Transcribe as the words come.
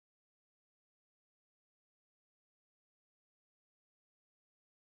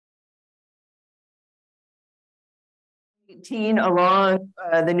18 along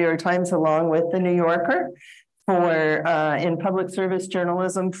the New York Times, along with the New Yorker, for in public service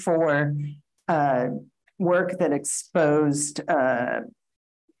journalism for work that exposed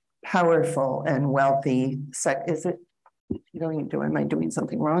powerful and wealthy am I doing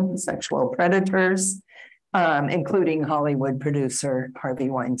something wrong? Sexual predators, including Hollywood producer Harvey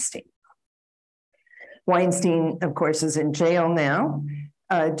Weinstein. Weinstein, of course, is in jail now,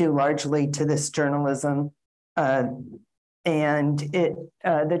 due largely to this journalism. And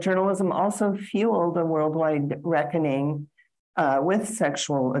the journalism also fueled a worldwide reckoning with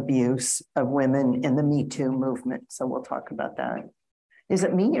sexual abuse of women in the Me Too movement. So we'll talk about that. Is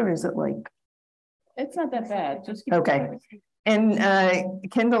it me or is it like? It's not that bad. Just okay. And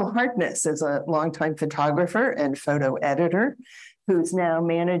Kyndell Harkness is a longtime photographer and photo editor who's now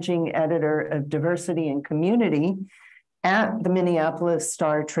managing editor of diversity and community at the Minneapolis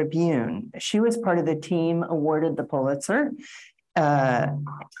Star Tribune. She was part of the team awarded the Pulitzer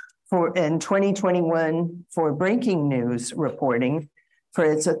in 2021 for breaking news reporting for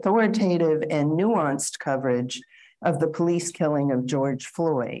its authoritative and nuanced coverage of the police killing of George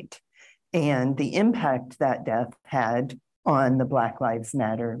Floyd and the impact that death had on the Black Lives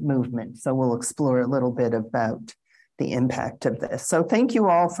Matter movement. So we'll explore a little bit about the impact of this. So thank you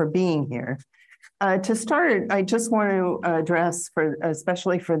all for being here. To start, I just want to address,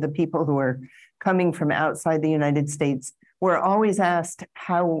 especially for the people who are coming from outside the United States, we're always asked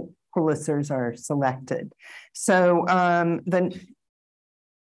how Pulitzers are selected. So the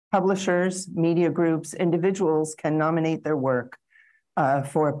publishers, media groups, individuals can nominate their work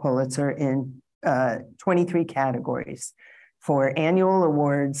for a Pulitzer in 23 categories for annual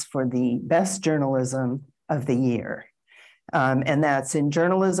awards for the best journalism of the year. And that's in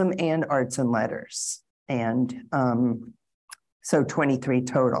journalism and arts and letters. And so 23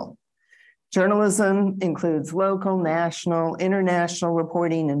 total. Journalism includes local, national, international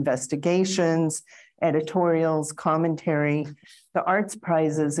reporting, investigations, editorials, commentary. The arts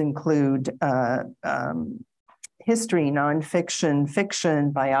prizes include history, nonfiction,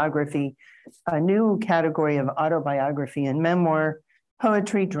 fiction, biography, a new category of autobiography and memoir,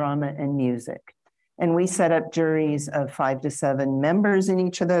 poetry, drama, and music. And we set up juries of 5 to 7 members in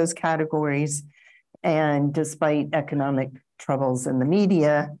each of those categories. And despite economic troubles in the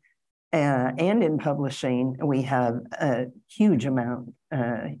media and in publishing, we have a huge amount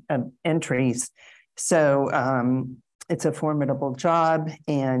of entries. So it's a formidable job.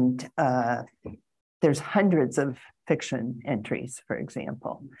 And there's hundreds of fiction entries, for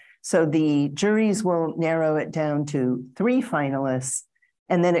example. So the juries will narrow it down to 3 finalists,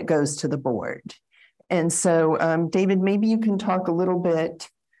 and then it goes to the board. And so, David, maybe you can talk a little bit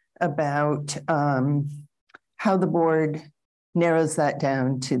about how the board narrows that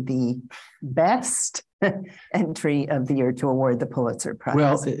down to the best entry of the year to award the Pulitzer Prize.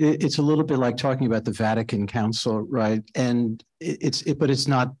 Well, it's a little bit like talking about the Vatican Council, right? And but it's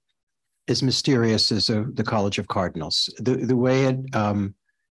not as mysterious as the College of Cardinals. The way it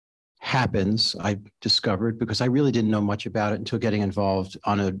happens, I discovered, because I really didn't know much about it until getting involved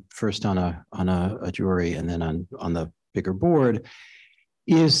first on a jury and then on the bigger board,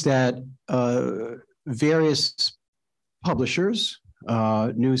 is that various publishers,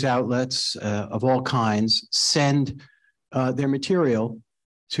 news outlets of all kinds, send their material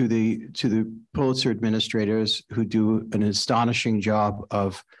to the Pulitzer administrators, who do an astonishing job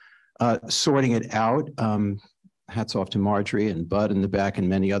of sorting it out. Hats off to Marjorie and Bud in the back and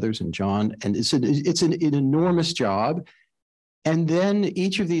many others, and John. And it's an enormous job. And then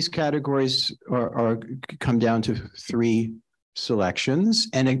each of these categories come down to 3 selections,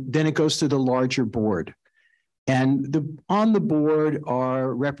 and then it goes to the larger board. And on the board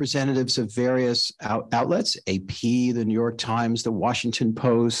are representatives of various outlets: AP, the New York Times, the Washington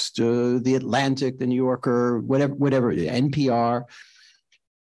Post, the Atlantic, the New Yorker, whatever, NPR.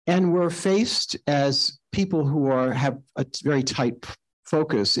 And we're faced as people who have a very tight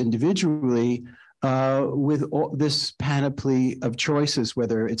focus individually with all this panoply of choices,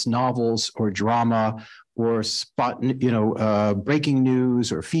 whether it's novels or drama or breaking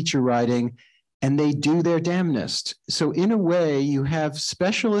news or feature writing, and they do their damnedest. So in a way, you have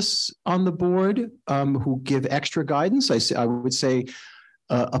specialists on the board who give extra guidance. I would say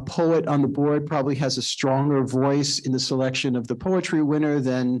a poet on the board probably has a stronger voice in the selection of the poetry winner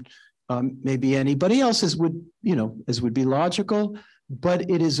than maybe anybody else, as would be logical. But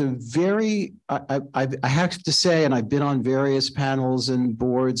it is a very, I have to say, and I've been on various panels and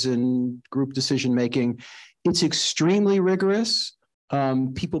boards and group decision making, it's extremely rigorous.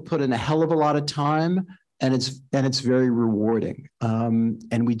 People put in a hell of a lot of time, and it's very rewarding.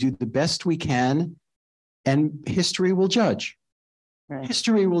 And we do the best we can and history will judge. Right.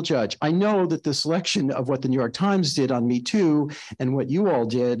 History will judge. I know that the selection of what the New York Times did on Me Too and what you all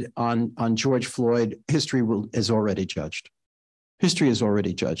did on George Floyd, history is already judged. History is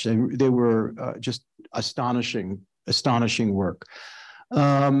already judged. And they were just astonishing work.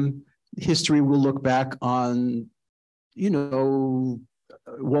 History will look back on,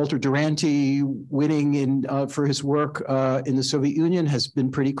 Walter Duranty winning for his work in the Soviet Union has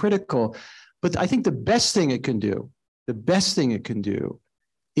been pretty critical. But I think the best thing it can do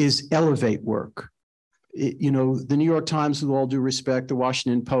is elevate work. The New York Times, with all due respect, the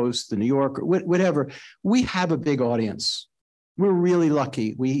Washington Post, the New Yorker, whatever, we have a big audience. We're really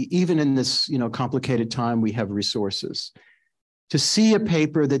lucky. Even in this, complicated time, we have resources. To see a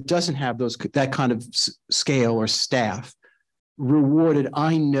paper that doesn't have that kind of scale or staff rewarded,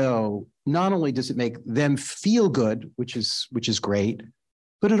 I know, not only does it make them feel good, which is great,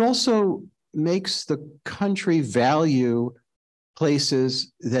 but it also makes the country value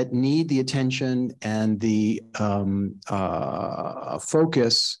places that need the attention and the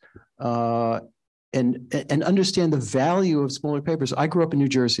focus and understand the value of smaller papers. I grew up in New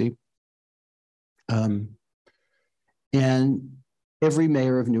Jersey, and every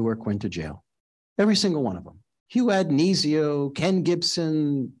mayor of Newark went to jail. Every single one of them. Hugh Addonizio, Ken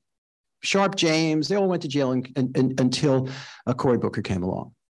Gibson, Sharp James, they all went to jail until Cory Booker came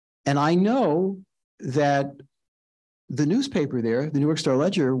along. And I know that the newspaper there, the New York Star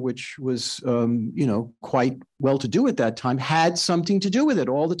Ledger, which was, quite well-to-do at that time, had something to do with it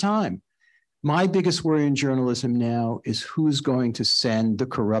all the time. My biggest worry in journalism now is who's going to send the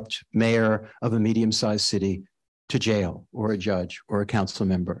corrupt mayor of a medium-sized city to jail, or a judge, or a council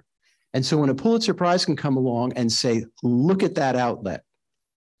member. And so when a Pulitzer Prize can come along and say, look at that outlet,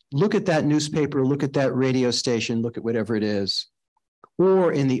 look at that newspaper, look at that radio station, look at whatever it is,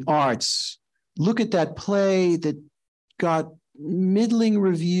 or in the arts, look at that play that got middling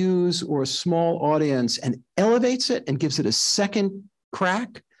reviews or a small audience and elevates it and gives it a second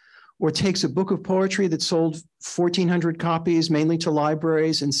crack, or takes a book of poetry that sold 1,400 copies, mainly to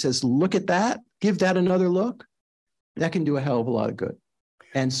libraries, and says, look at that, give that another look, that can do a hell of a lot of good.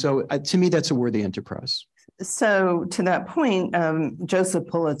 And so to me, that's a worthy enterprise. So to that point, Joseph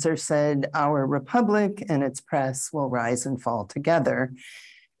Pulitzer said, our republic and its press will rise and fall together.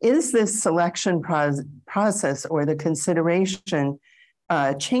 Is this selection process or the consideration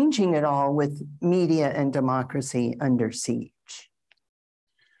changing at all with media and democracy under siege?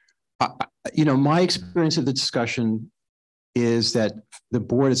 My experience of the discussion is that the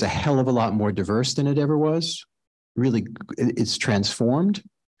board is a hell of a lot more diverse than it ever was. Really, it's transformed.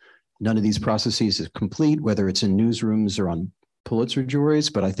 None of these processes is complete, whether it's in newsrooms or on Pulitzer juries,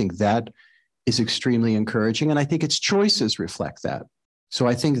 but I think that is extremely encouraging. And I think its choices reflect that. So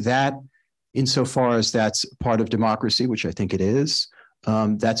I think that insofar as that's part of democracy, which I think it is,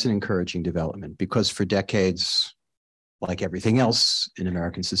 that's an encouraging development, because for decades, like everything else in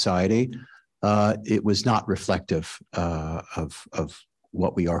American society, it was not reflective of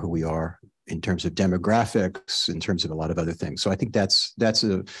what we are, who we are, in terms of demographics, in terms of a lot of other things. So I think that's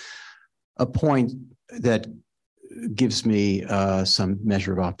a point that gives me some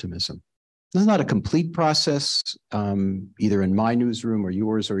measure of optimism. This is not a complete process, either in my newsroom or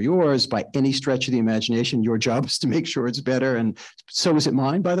yours by any stretch of the imagination. Your job is to make sure it's better, and so is it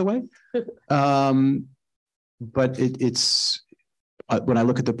mine, by the way. But it's when I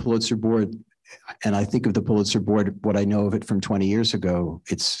look at the Pulitzer board, and I think of the Pulitzer board, what I know of it from 20 years ago,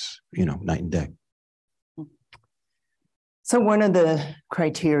 it's, night and day. So one of the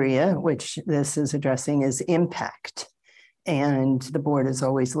criteria which this is addressing is impact. And the board is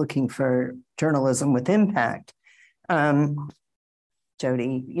always looking for journalism with impact. Jodi,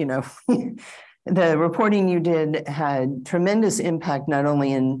 the reporting you did had tremendous impact, not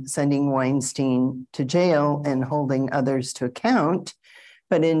only in sending Weinstein to jail and holding others to account,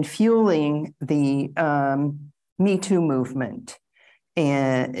 but in fueling the Me Too movement,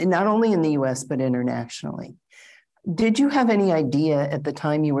 and not only in the US, but internationally. Did you have any idea at the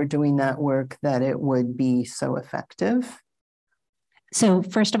time you were doing that work that it would be so effective? So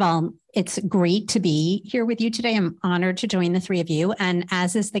first of all, it's great to be here with you today. I'm honored to join the three of you. And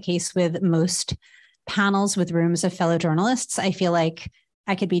as is the case with most panels with rooms of fellow journalists, I feel like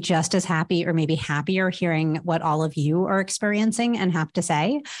I could be just as happy or maybe happier hearing what all of you are experiencing and have to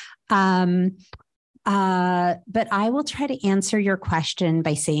say. But I will try to answer your question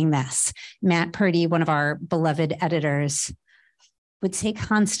by saying this. Matt Purdy, one of our beloved editors, would say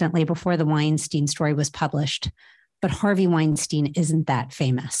constantly before the Weinstein story was published, but Harvey Weinstein isn't that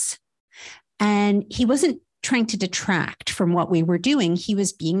famous. And he wasn't trying to detract from what we were doing. He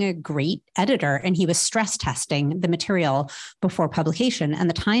was being a great editor, and he was stress testing the material before publication. And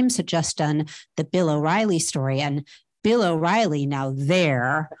the Times had just done the Bill O'Reilly story, and Bill O'Reilly, now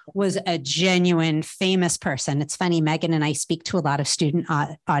there, was a genuine famous person. It's funny, Megan and I speak to a lot of student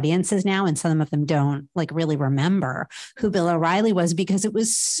audiences now, and some of them don't really remember who Bill O'Reilly was because it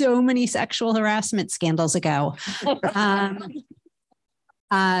was so many sexual harassment scandals ago.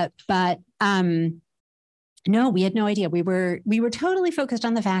 No, we had no idea. We were totally focused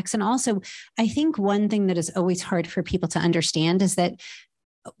on the facts. And also, I think one thing that is always hard for people to understand is that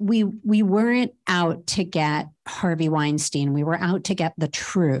we weren't out to get Harvey Weinstein. We were out to get the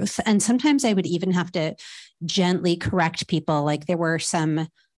truth. And sometimes I would even have to gently correct people. Like there were some,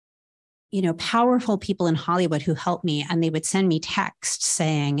 powerful people in Hollywood who helped me, and they would send me texts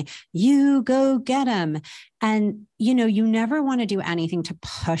saying, you go get him. And, you never want to do anything to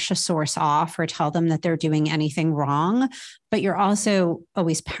push a source off or tell them that they're doing anything wrong, but you're also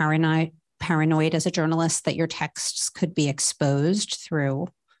always paranoid as a journalist that your texts could be exposed through,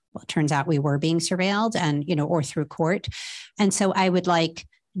 well, it turns out we were being surveilled and, or through court. And so I would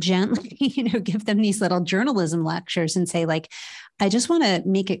gently, give them these little journalism lectures and say, I just want to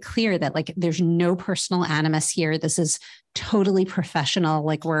make it clear that there's no personal animus here. This is totally professional.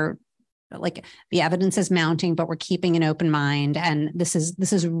 We're the evidence is mounting, but we're keeping an open mind. And this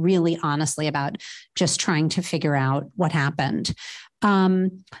is really honestly about just trying to figure out what happened.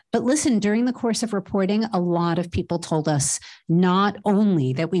 But listen, during the course of reporting, a lot of people told us not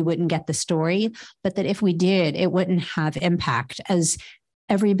only that we wouldn't get the story, but that if we did, it wouldn't have impact. As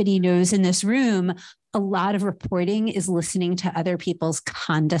everybody knows in this room, a lot of reporting is listening to other people's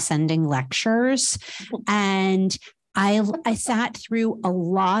condescending lectures. And I sat through a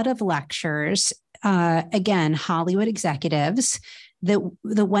lot of lectures, again, Hollywood executives that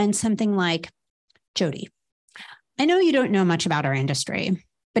went something like, Jodi, I know you don't know much about our industry,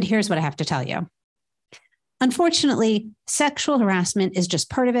 but here's what I have to tell you. Unfortunately, sexual harassment is just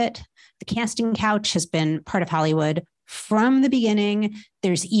part of it. The casting couch has been part of Hollywood from the beginning.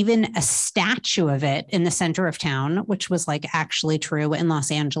 There's even a statue of it in the center of town, which was actually true in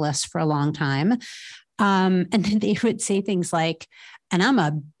Los Angeles for a long time. And then they would say things like, and I'm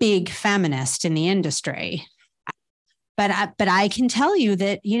a big feminist in the industry. But I can tell you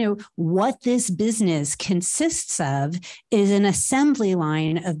that, what this business consists of is an assembly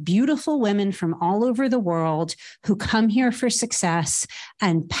line of beautiful women from all over the world who come here for success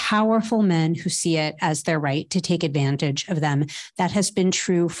and powerful men who see it as their right to take advantage of them. That has been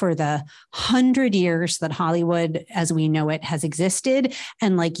true for the 100 years that Hollywood, as we know it, has existed.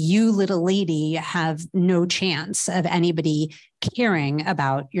 And you, little lady, have no chance of anybody caring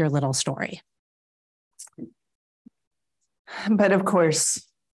about your little story. But of course,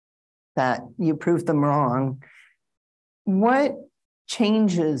 that you proved them wrong. What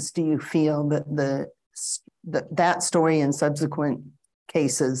changes do you feel that that story and subsequent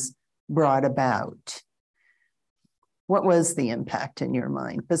cases brought about? What was the impact in your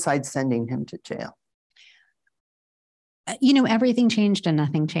mind besides sending him to jail? Everything changed and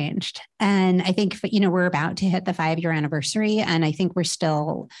nothing changed. And I think, we're about to hit the 5-year anniversary, and I think we're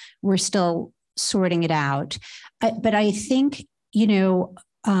still sorting it out. But I think,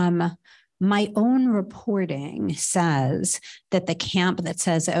 my own reporting says that the camp that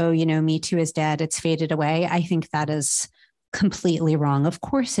says, oh, Me Too is dead, it's faded away, I think that is completely wrong. Of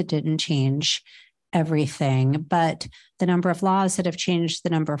course, it didn't change everything, but the number of laws that have changed, the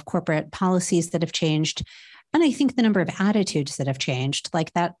number of corporate policies that have changed, and I think the number of attitudes that have changed,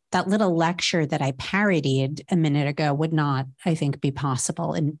 that little lecture that I parodied a minute ago would not, I think, be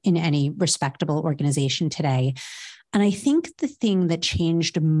possible in any respectable organization today. And I think the thing that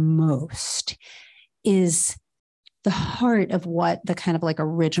changed most is the heart of what the kind of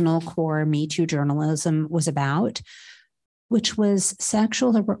original core Me Too journalism was about, which was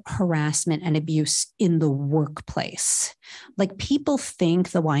sexual harassment and abuse in the workplace. People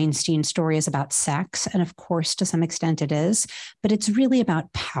think the Weinstein story is about sex, and of course, to some extent it is, but it's really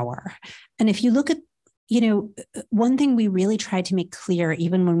about power. And if you look at, one thing we really tried to make clear,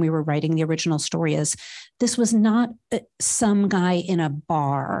 even when we were writing the original story, is this was not some guy in a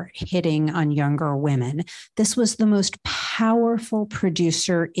bar hitting on younger women. This was the most powerful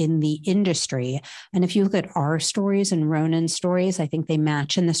producer in the industry. And if you look at our stories and Ronan's stories, I think they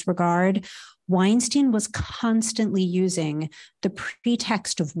match in this regard. Weinstein was constantly using the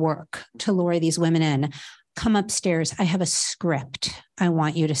pretext of work to lure these women in. come upstairs. I have a script I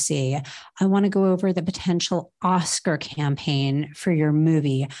want you to see. I want to go over the potential Oscar campaign for your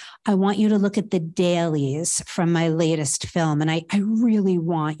movie. I want you to look at the dailies from my latest film. And I really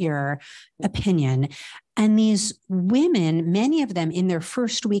want your opinion. And these women, many of them in their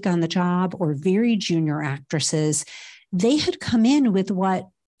first week on the job or very junior actresses, they had come in with what,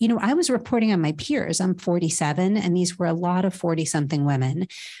 I was reporting on my peers. I'm 47, and these were a lot of 40-something women.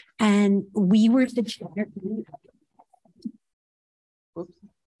 And we were the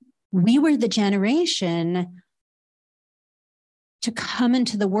generation to come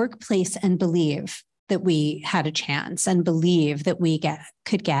into the workplace and believe that we had a chance and believe that we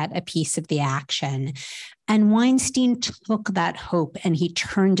could get a piece of the action. And Weinstein took that hope and he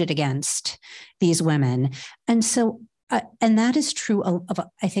turned it against these women. And so, and that is true of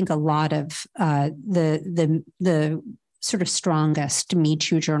I think, a lot of the sort of strongest Me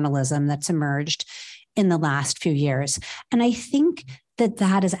Too journalism that's emerged in the last few years. And I think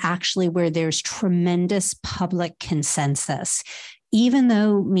that is actually where there's tremendous public consensus. Even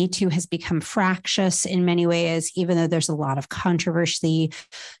though Me Too has become fractious in many ways, even though there's a lot of controversy,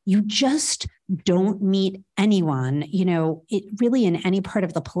 you just don't meet anyone, it really in any part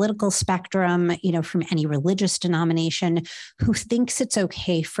of the political spectrum, from any religious denomination, who thinks it's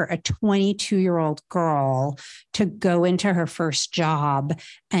okay for a 22-year-old girl to go into her first job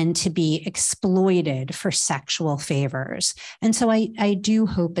and to be exploited for sexual favors. And so I do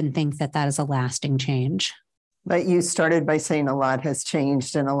hope and think that is a lasting change. But you started by saying a lot has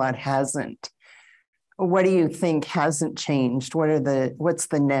changed and a lot hasn't. What do you think hasn't changed? What's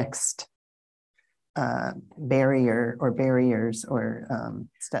the next barrier or barriers or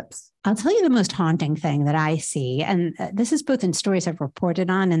steps? I'll tell you the most haunting thing that I see, and this is both in stories I've reported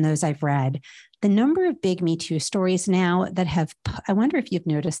on and those I've read. The number of big Me Too stories now that have, I wonder if you've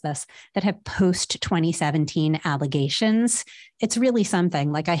noticed this, that have post-2017 allegations. It's really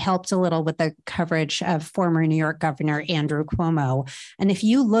something. Like, I helped a little with the coverage of former New York Governor Andrew Cuomo. And if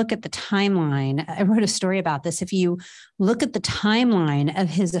you look at the timeline, I wrote a story about this. If you look at the timeline of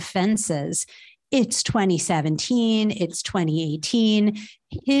his offenses, it's 2017, it's 2018.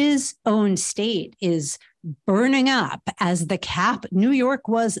 His own state is burning up as New York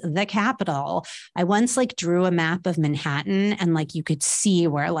was the capital. I once drew a map of Manhattan, and you could see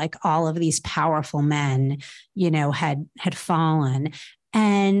where all of these powerful men, had fallen.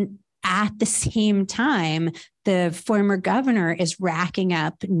 And at the same time, the former governor is racking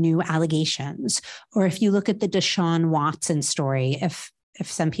up new allegations. Or if you look at the Deshaun Watson story, if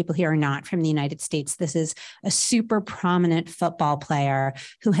some people here are not from the United States, this is a super prominent football player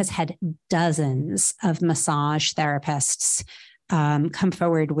who has had dozens of massage therapists come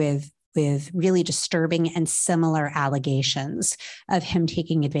forward with really disturbing and similar allegations of him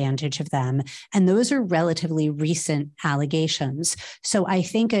taking advantage of them. And those are relatively recent allegations. So I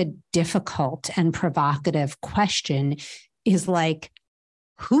think a difficult and provocative question is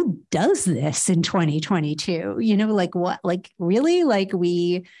who does this in 2022? What, really?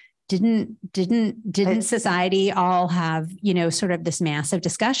 We didn't society all have, sort of this massive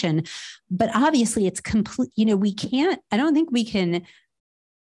discussion? But obviously it's complete, I don't think we can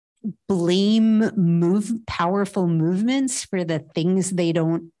blame powerful movements for the things they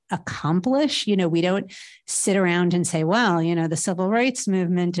don't accomplish. We don't sit around and say, well, the civil rights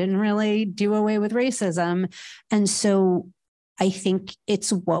movement didn't really do away with racism. And so I think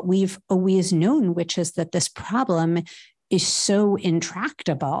it's what we've always known, which is that this problem is so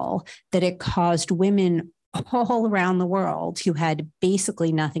intractable that it caused women all around the world who had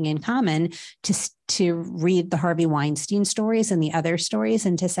basically nothing in common to read the Harvey Weinstein stories and the other stories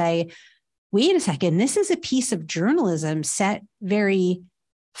and to say, wait a second, this is a piece of journalism set very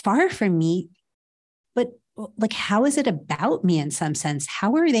far from me, but how is it about me in some sense?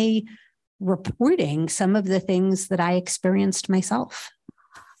 How are they reporting some of the things that I experienced myself?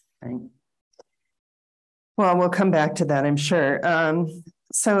 Right. Well, we'll come back to that, I'm sure.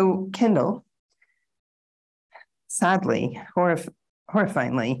 So, Kyndell, sadly,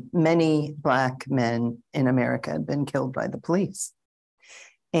 horrifyingly, many Black men in America have been killed by the police.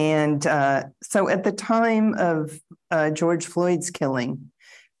 And so at the time of George Floyd's killing,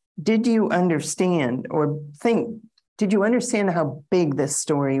 did you understand how big this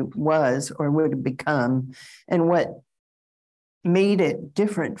story was or would become, and what made it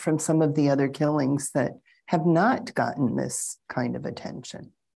different from some of the other killings that have not gotten this kind of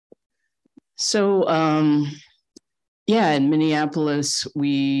attention? So, in Minneapolis,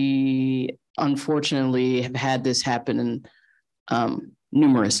 we unfortunately have had this happen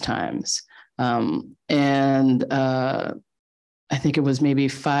numerous times. I think it was maybe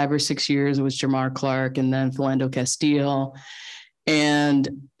 5 or 6 years. It was Jamar Clark and then Philando Castile. And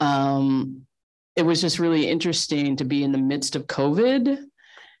it was just really interesting to be in the midst of COVID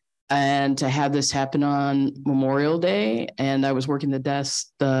and to have this happen on Memorial Day. And I was working the desk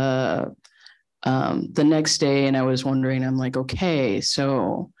the next day, and I was wondering, I'm like, okay,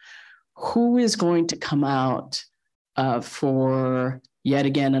 so who is going to come out for yet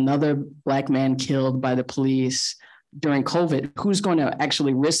again another Black man killed by the police during COVID? Who's going to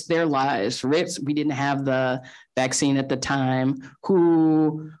actually risk their lives? We didn't have the vaccine at the time.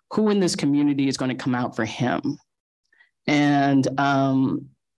 Who in this community is going to come out for him? And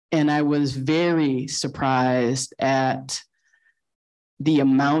I was very surprised at the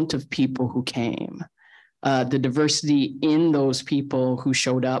amount of people who came, the diversity in those people who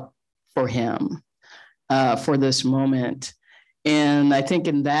showed up for him, for this moment. And I think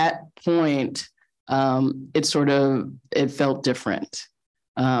in that point, it felt different.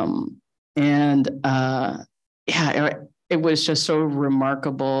 It was just so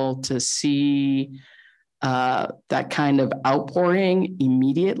remarkable to see that kind of outpouring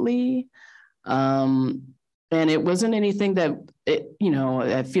immediately. And it wasn't anything that,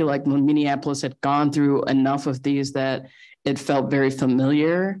 I feel like Minneapolis had gone through enough of these that it felt very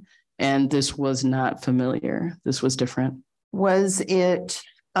familiar. And this was not familiar. This was different. Was it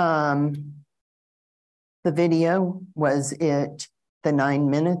the video? Was it the 9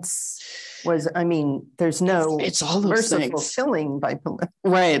 minutes? There's no it's all those things. Killing by police.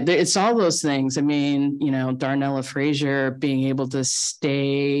 Right. It's all those things. Darnella Frazier being able to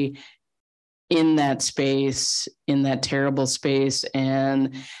stay in that space, in that terrible space,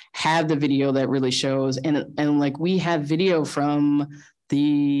 and have the video that really shows. And like we have video from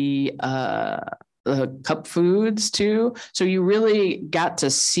the cup foods too. So you really got to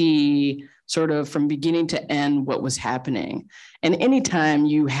see sort of from beginning to end what was happening. And anytime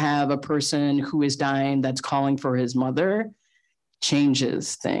you have a person who is dying that's calling for his mother,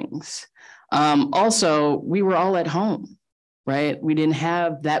 changes things. Also, we were all at home, right? We didn't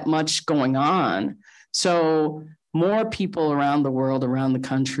have that much going on. So more people around the world, around the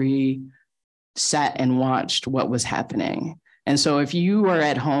country, sat and watched what was happening. And so if you are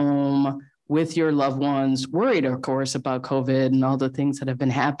at home with your loved ones, worried, of course, about COVID and all the things that have been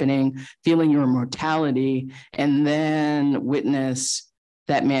happening, feeling your mortality, and then witness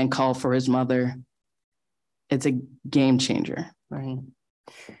that man call for his mother, it's a game changer. Right.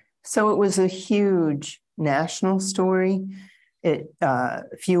 So it was a huge national story. It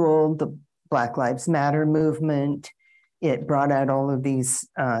fueled the Black Lives Matter movement. It brought out all of these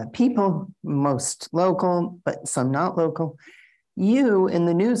people, most local, but some not local. You in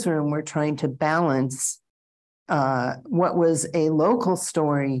the newsroom were trying to balance what was a local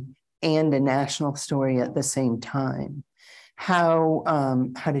story and a national story at the same time. How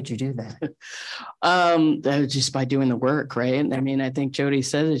did you do that? Just by doing the work, right? I think Jodi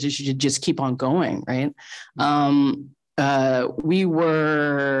says it, you should just keep on going, right? We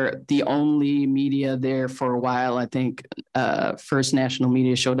were the only media there for a while. I think First National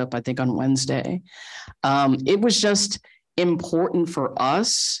Media showed up, I think, on Wednesday. It was just important for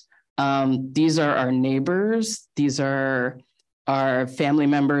us. These are our neighbors. These are our family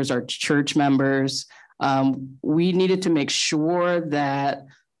members, our church members. We needed to make sure that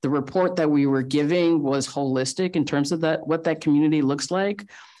the report that we were giving was holistic in terms of what that community looks like.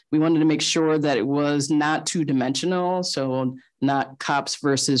 We wanted to make sure that it was not two-dimensional, so not cops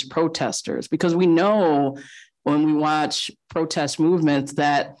versus protesters, because we know when we watch protest movements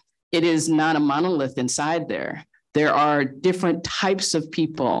that it is not a monolith inside there. There are different types of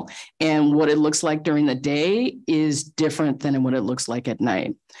people, and what it looks like during the day is different than what it looks like at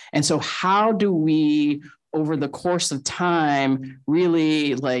night. And so how do we, over the course of time,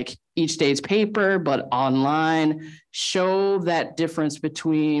 really, like each day's paper, but online, show that difference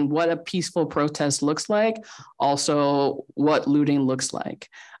between what a peaceful protest looks like, also what looting looks like?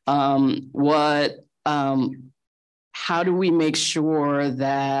 How do we make sure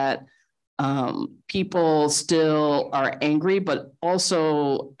that people still are angry, but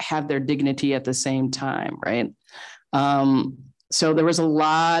also have their dignity at the same time, right? So there was a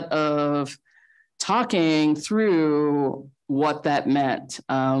lot of talking through what that meant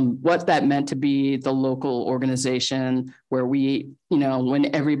to be the local organization where we,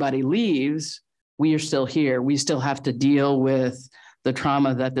 when everybody leaves, we are still here. We still have to deal with the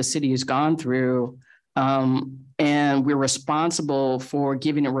trauma that the city has gone through. And we're responsible for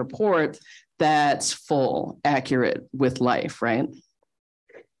giving a report that's full, accurate with life, right?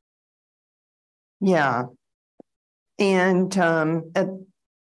 Yeah. And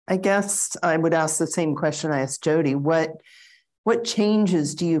I guess I would ask the same question I asked Jodi. What what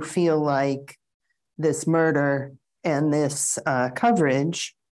changes do you feel like this murder and this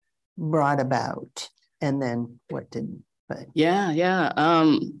coverage brought about? And then what didn't? But Yeah.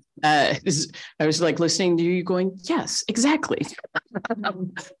 I was like listening to you going, yes, exactly.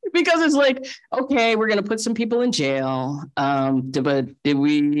 Because it's like, okay, we're going to put some people in jail. But did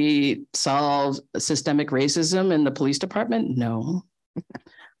we solve systemic racism in the police department? No.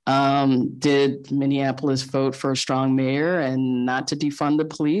 Did Minneapolis vote for a strong mayor and not to defund the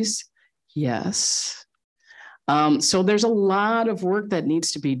police? Yes. So there's a lot of work that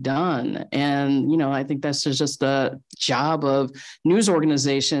needs to be done. And, I think that's just the job of news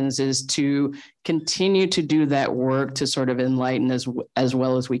organizations, is to continue to do that work to sort of enlighten as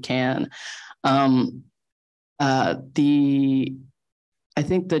well as we can. I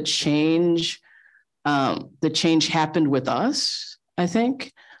think the change happened with us, I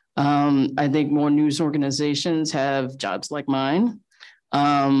think. I think more news organizations have jobs like mine.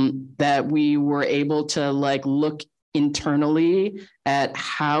 That we were able to look internally at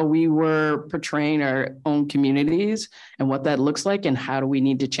how we were portraying our own communities and what that looks like, and how do we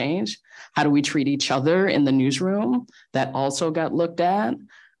need to change? How do we treat each other in the newsroom? That also got looked at.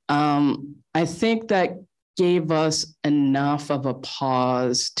 I think that gave us enough of a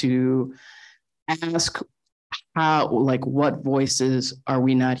pause to ask what voices are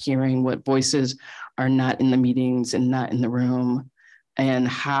we not hearing? What voices are not in the meetings and not in the room? And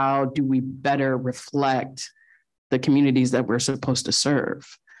how do we better reflect the communities that we're supposed to serve?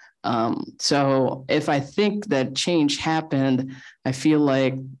 So if I think that change happened, I feel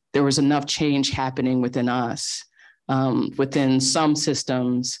like there was enough change happening within us, within some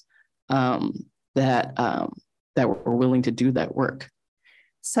systems that were willing to do that work.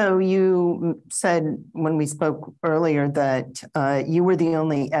 so you said when we spoke earlier that you were the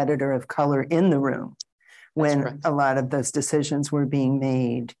only editor of color in the room when a lot of those decisions were being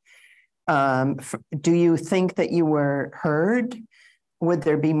made. Do you think that you were heard? Would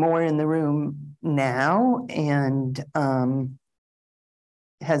there be more in the room now? And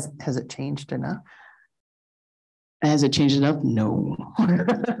has it changed enough? Has it changed enough? No.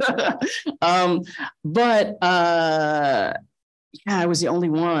 But I was the only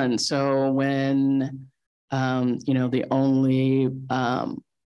one. So when the only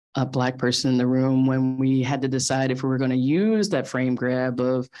a Black person in the room, when we had to decide if we were going to use that frame grab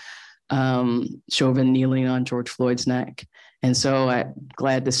of Chauvin kneeling on George Floyd's neck. And so I'm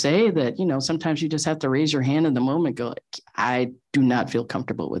glad to say that, sometimes you just have to raise your hand in the moment, go, I do not feel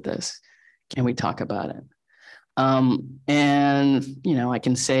comfortable with this. Can we talk about it? And, I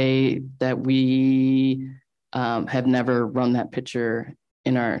can say that we have never run that picture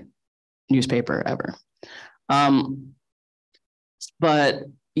in our newspaper ever. But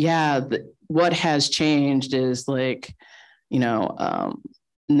what has changed is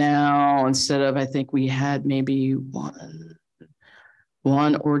now instead of, I think we had maybe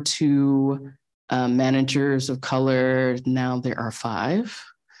one or two managers of color, now there are 5.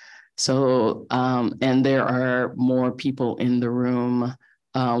 So, and there are more people in the room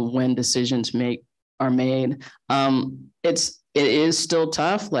when decisions are made. It is still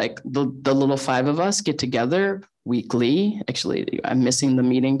tough. The little 5 of us get together weekly. Actually, I'm missing the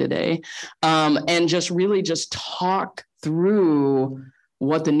meeting today. And just talk through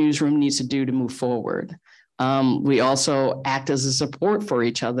what the newsroom needs to do to move forward. We also act as a support for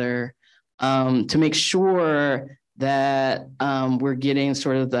each other to make sure that we're getting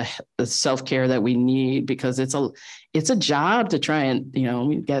sort of the self-care that we need, because it's a job to try and,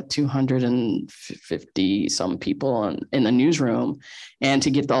 we've got 250 some people in the newsroom, and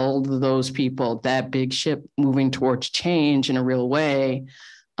to get all of those people, that big ship moving towards change in a real way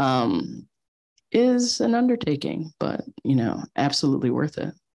is an undertaking, but, absolutely worth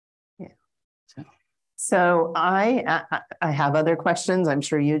it. So I have other questions. I'm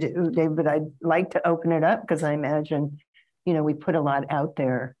sure you do, Dave, but I'd like to open it up because I imagine, we put a lot out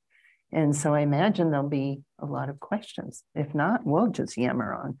there. And so I imagine there'll be a lot of questions. If not, we'll just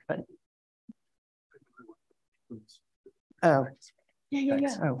yammer on. But yeah. Oh.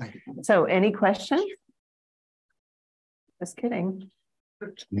 So any questions? Just kidding.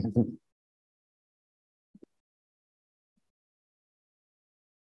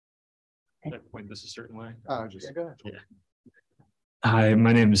 Point this a certain way. Go ahead. Yeah. Hi,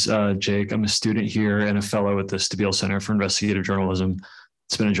 my name is Jake. I'm a student here and a fellow at the Stabile Center for Investigative Journalism.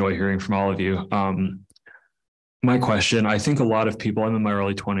 It's been a joy hearing from all of you. My question, I think a lot of people, I'm in my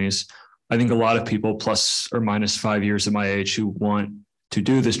early 20s, I think a lot of people plus or minus 5 years of my age who want to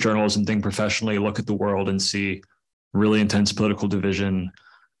do this journalism thing professionally look at the world and see really intense political division,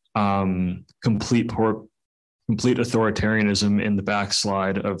 complete poor complete authoritarianism in the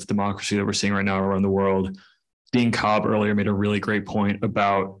backslide of democracy that we're seeing right now around the world. Dean Cobb earlier made a really great point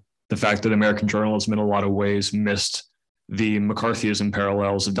about the fact that American journalism in a lot of ways missed the McCarthyism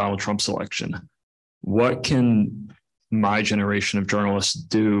parallels of Donald Trump's election. What can my generation of journalists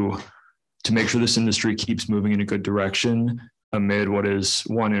do to make sure this industry keeps moving in a good direction amid what is,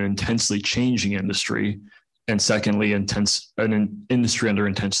 one, an intensely changing industry, and secondly, an industry under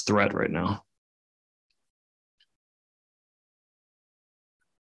intense threat right now?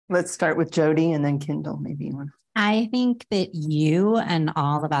 Let's start with Jodi and then Kyndell, maybe you want. I think that you and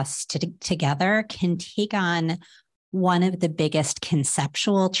all of us together can take on one of the biggest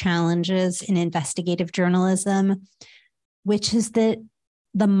conceptual challenges in investigative journalism, which is that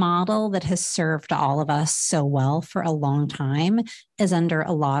the model that has served all of us so well for a long time is under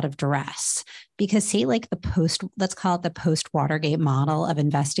a lot of duress. Because say like let's call it the post-Watergate model of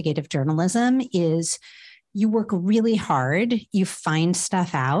investigative journalism is you work really hard, you find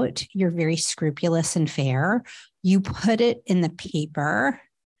stuff out, you're very scrupulous and fair, you put it in the paper,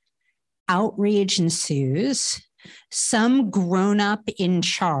 outrage ensues, some grown-up in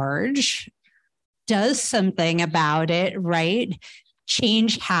charge does something about it, right?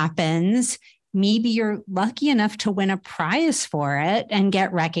 Change happens. Maybe you're lucky enough to win a prize for it and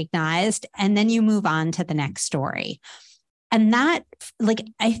get recognized, and then you move on to the next story. And that,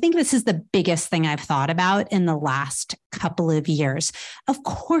 I think this is the biggest thing I've thought about in the last couple of years. Of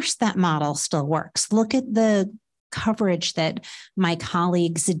course, that model still works. Look at the coverage that my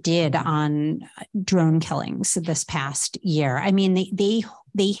colleagues did on drone killings this past year. I mean, they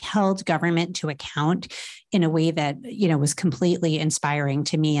held government to account in a way that, was completely inspiring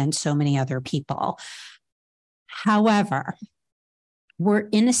to me and so many other people. However, we're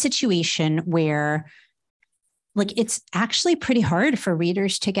in a situation where it's actually pretty hard for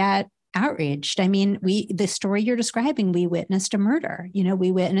readers to get outraged. I mean, the story you're describing, we witnessed a murder.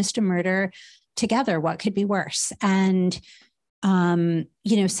 We witnessed a murder together. What could be worse? And,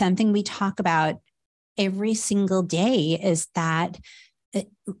 something we talk about every single day is that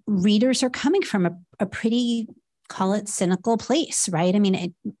readers are coming from a pretty, call it cynical place, right? I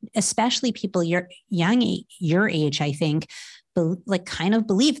mean, especially people your age, I think, kind of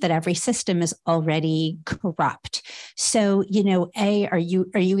believe that every system is already corrupt. So, are you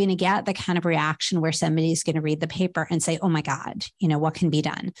going to get the kind of reaction where somebody's going to read the paper and say, oh my God, what can be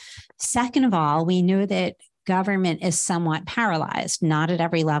done? Second of all, we know that government is somewhat paralyzed, not at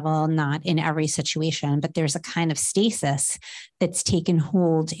every level, not in every situation, but there's a kind of stasis that's taken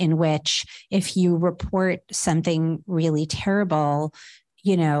hold in which if you report something really terrible,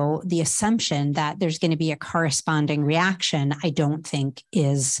 the assumption that there's going to be a corresponding reaction, I don't think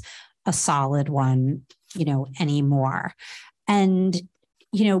is a solid one, anymore. And,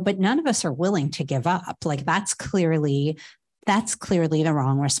 but none of us are willing to give up. That's clearly the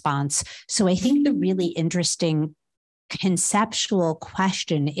wrong response. So I think the really interesting conceptual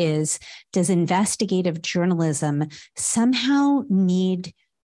question is, does investigative journalism somehow need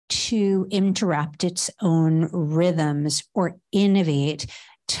to interrupt its own rhythms or innovate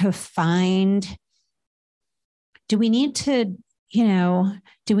to find, do we need to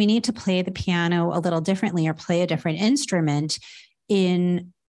play the piano a little differently or play a different instrument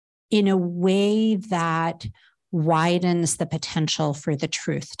in a way that widens the potential for the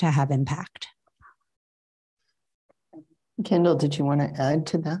truth to have impact? Kyndell, did you want to add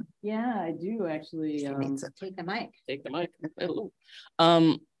to that? Yeah, I do actually. Take the mic. Take the mic.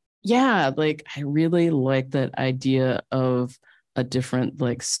 Yeah, I really like that idea of a different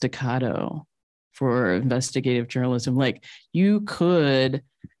staccato for investigative journalism. I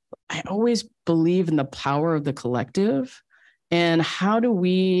always believe in the power of the collective, and how do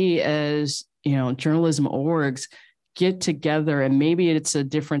we as journalism orgs get together, and maybe it's a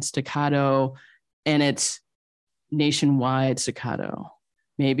different staccato and it's nationwide staccato.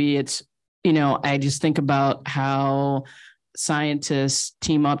 Maybe it's, I just think about how scientists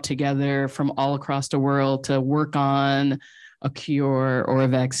team up together from all across the world to work on a cure or a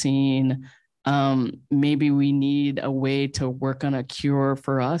vaccine. Maybe we need a way to work on a cure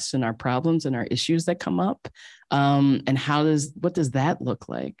for us and our problems and our issues that come up. And what does that look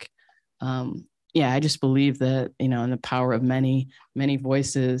like? I just believe that, in the power of many, many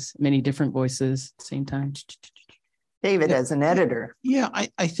voices, many different voices at the same time. David, as an editor. Yeah,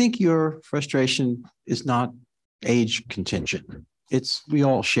 I think your frustration is not age contingent. We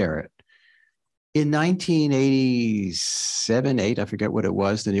all share it. In 1987, 8, I forget what it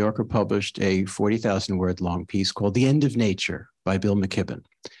was, the New Yorker published a 40,000 word long piece called The End of Nature by Bill McKibben.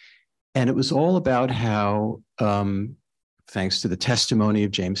 And it was all about how, thanks to the testimony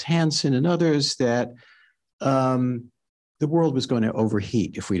of James Hansen and others, that the world was going to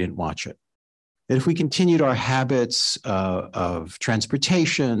overheat if we didn't watch it. That if we continued our habits of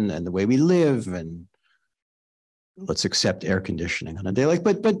transportation and the way we live, and let's accept air conditioning on a day like,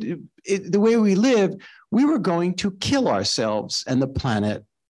 but the way we live, we were going to kill ourselves and the planet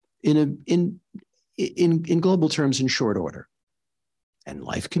in global terms in short order. And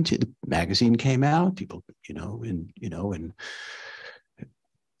life continued. The magazine came out. People, in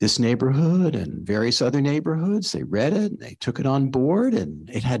this neighborhood and various other neighborhoods, they read it and they took it on board, and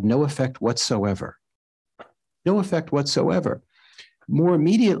it had no effect whatsoever. No effect whatsoever. More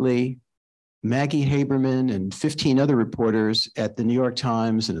immediately, Maggie Haberman and 15 other reporters at the New York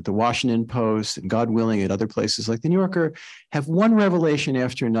Times and at the Washington Post, and God willing, at other places like the New Yorker, have one revelation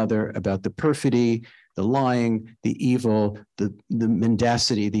after another about the perfidy, the lying, the evil, the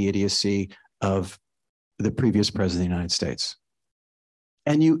mendacity, the idiocy of the previous president of the United States.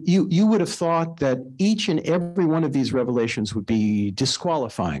 And you would have thought that each and every one of these revelations would be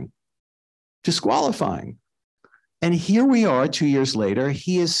disqualifying. And here we are 2 years later,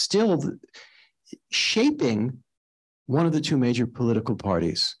 he is still shaping one of the two major political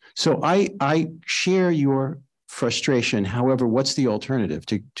parties. So I share your frustration. However, what's the alternative?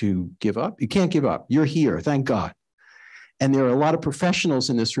 To give up? You can't give up. You're here, thank God. And there are a lot of professionals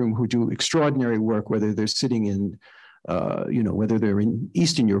in this room who do extraordinary work, whether they're sitting in, whether they're in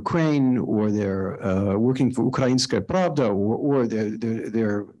Eastern Ukraine or they're working for Ukrainska Pravda or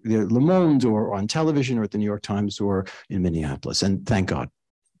they're Le Monde or on television or at the New York Times or in Minneapolis. And thank God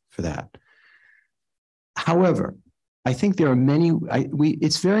for that. However, I think there are many,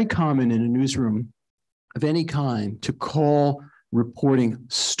 it's very common in a newsroom of any kind to call reporting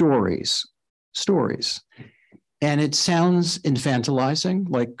stories. And it sounds infantilizing,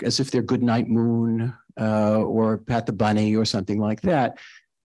 like as if they're Goodnight Moon or Pat the Bunny or something like that.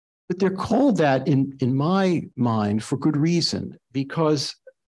 But they're called that in my mind for good reason, because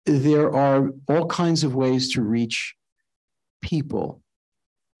there are all kinds of ways to reach people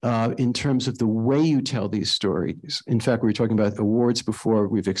in terms of the way you tell these stories. In fact, we were talking about awards before.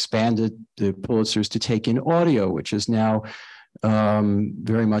 We've expanded the Pulitzers to take in audio, which is now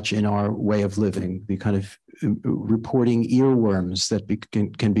very much in our way of living, the kind of reporting earworms that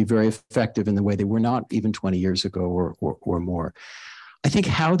can be very effective in the way they were not even 20 years ago or more. I think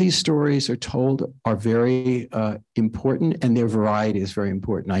how these stories are told are very important, and their variety is very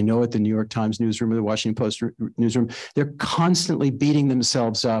important. I know at the New York Times newsroom or the Washington Post newsroom, they're constantly beating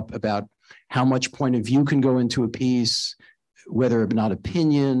themselves up about how much point of view can go into a piece, whether or not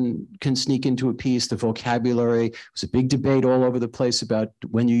opinion can sneak into a piece, the vocabulary. It was a big debate all over the place about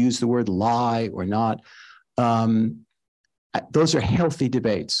when you use the word lie or not. Those are healthy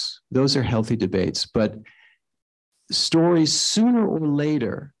debates. But stories, sooner or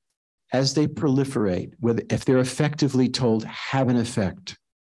later, as they proliferate, if they're effectively told, have an effect.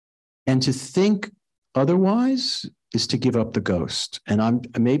 And to think otherwise is to give up the ghost. And I'm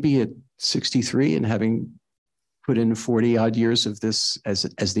maybe at 63 and having put in 40 odd years of this as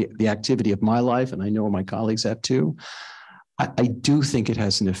the activity of my life, and I know my colleagues have too, I do think it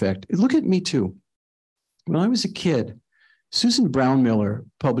has an effect. Look at me too. When I was a kid, Susan Brownmiller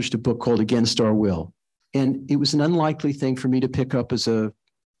published a book called Against Our Will. And it was an unlikely thing for me to pick up as a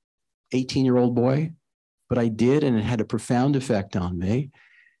 18-year-old boy, but I did, and it had a profound effect on me.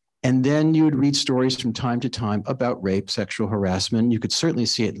 And then you would read stories from time to time about rape, sexual harassment. You could certainly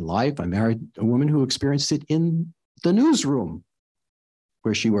see it in life. I married a woman who experienced it in the newsroom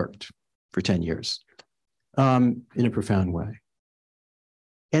where she worked for 10 years in a profound way.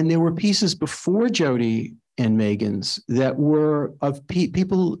 And there were pieces before Jodi and Megan's that were of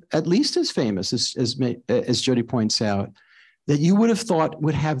people at least as famous as Jodi points out, that you would have thought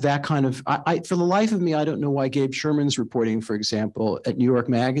would have that kind of, for the life of me, I don't know why Gabe Sherman's reporting, for example, at New York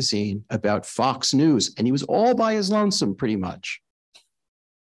Magazine about Fox News, and he was all by his lonesome pretty much.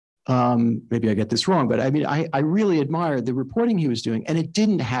 Maybe I get this wrong, but I mean, I really admired the reporting he was doing, and it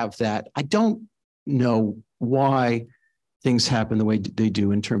didn't have that. I don't know why things happen the way they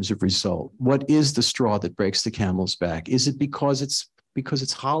do in terms of result. What is the straw that breaks the camel's back? Is it because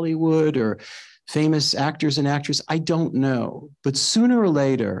it's Hollywood or famous actors and actresses? I don't know. But sooner or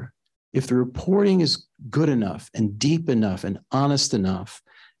later, if the reporting is good enough and deep enough and honest enough,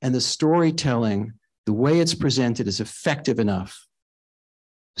 and the storytelling, the way it's presented is effective enough,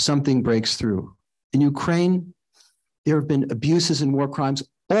 something breaks through. In Ukraine, there have been abuses and war crimes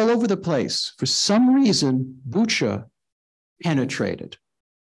all over the place. For some reason, Bucha penetrated.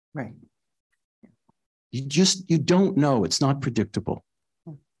 Right. You don't know. It's not predictable.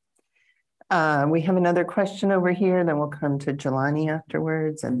 We have another question over here, then we'll come to Jelani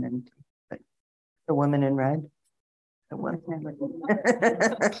afterwards, and then. The woman in red. The woman in red.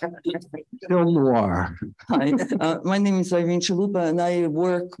 Film noir. Hi, my name is Irene Chalupa, and I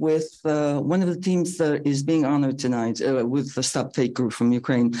work with one of the teams that is being honored tonight with the Stop Fake group from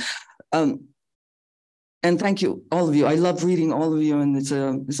Ukraine. And thank you, all of you. I love reading all of you, and it's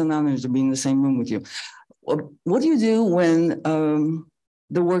an honor to be in the same room with you. What do you do when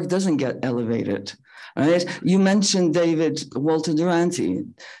the work doesn't get elevated? Right? You mentioned David Walter Duranty.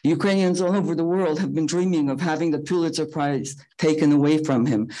 Ukrainians all over the world have been dreaming of having the Pulitzer Prize taken away from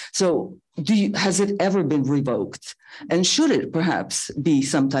him. So has it ever been revoked? And should it perhaps be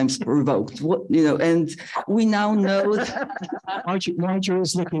sometimes revoked? And we now know that Marjorie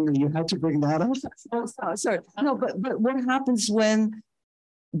is looking at you. You had to bring that up. Oh, sorry. No, but what happens when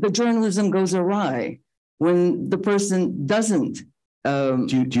the journalism goes awry? When the person doesn't do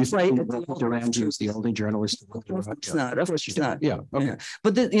you think Duranty is the only journalist? Of course it's not. Of course it's not. Yeah. Okay. Yeah.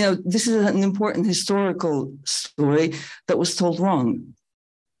 But this is an important historical story that was told wrong.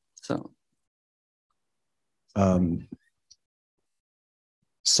 So.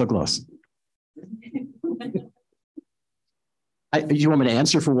 Suglas. You want me to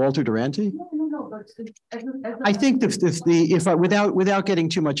answer for Walter Duranty? No. I think without getting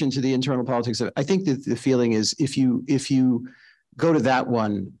too much into the internal politics, I think that the feeling is if you go to that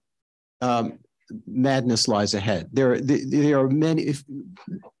one, madness lies ahead. There are many.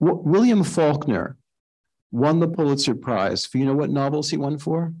 William Faulkner won the Pulitzer Prize for, you know what novels he won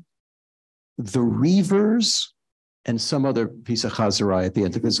for? The Reavers and some other piece of chazarai at the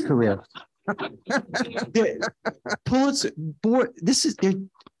end of his career. Pulitzer,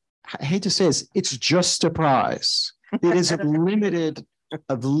 I hate to say this, it's just a prize. It is limited.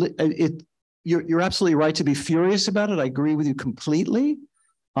 You're absolutely right to be furious about it. I agree with you completely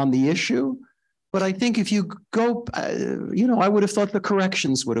on the issue. But I think if you go, I would have thought The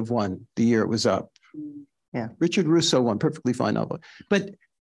Corrections would have won the year it was up. Yeah. Richard Russo won, perfectly fine novel. But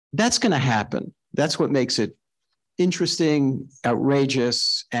that's going to happen. That's what makes it interesting,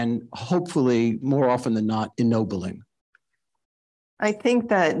 outrageous, and hopefully more often than not, ennobling. I think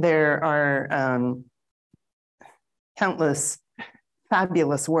that there are countless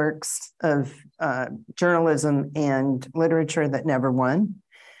fabulous works of journalism and literature that never won.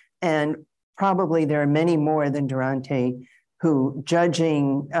 And probably there are many more than Duranty who,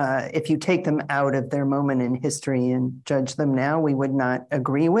 judging, if you take them out of their moment in history and judge them now, we would not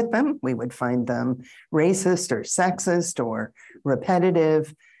agree with them. We would find them racist or sexist or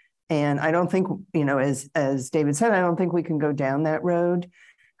repetitive. And I don't think, as David said, I don't think we can go down that road.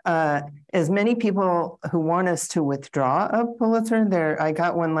 As many people who want us to withdraw a Pulitzer, I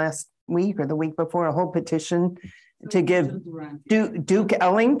got one last week or the week before, a whole petition to give Duke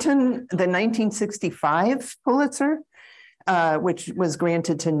Ellington the 1965 Pulitzer, which was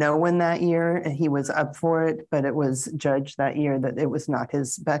granted to no one that year. He was up for it, but it was judged that year that it was not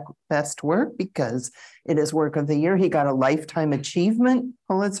his best work because it is work of the year. He got a Lifetime Achievement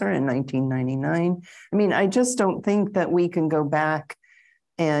Pulitzer in 1999. I mean, I just don't think that we can go back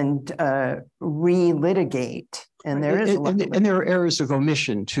and relitigate. And there is and there are errors of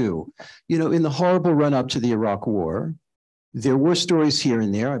omission too. In the horrible run-up to the Iraq War, there were stories here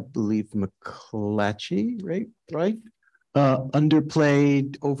and there. I believe McClatchy, right?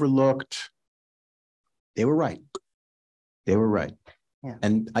 Underplayed, overlooked. They were right. Yeah.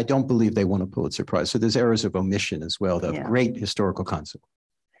 And I don't believe they won a Pulitzer Prize. So there's errors of omission as well. That great historical concept.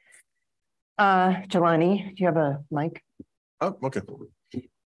 Jelani, do you have a mic? Oh, okay.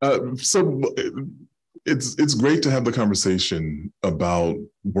 So it's great to have the conversation about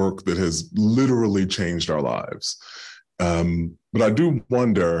work that has literally changed our lives. But I do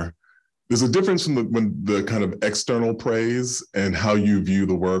wonder, there's a difference when the kind of external praise and how you view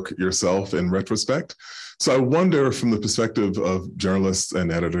the work yourself in retrospect. So I wonder, from the perspective of journalists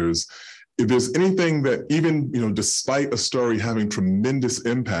and editors, if there's anything that even, despite a story having tremendous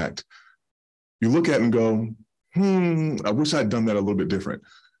impact, you look at and go, I wish I'd done that a little bit different.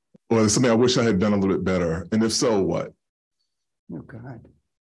 Or something I wish I had done a little bit better. And if so, what? Oh, God.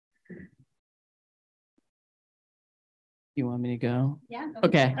 You want me to go? Yeah.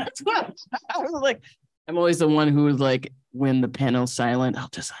 Okay. I was I'm always the one who when the panel's silent, I'll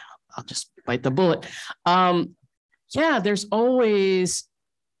just bite the bullet. There's always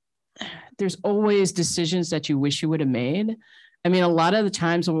decisions that you wish you would have made. I mean, a lot of the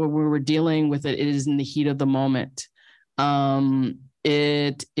times when we're dealing with it, it is in the heat of the moment.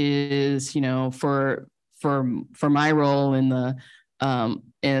 It is, for my role in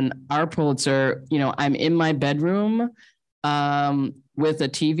our Pulitzer, I'm in my bedroom with a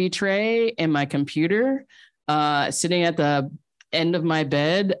TV tray and my computer, sitting at the end of my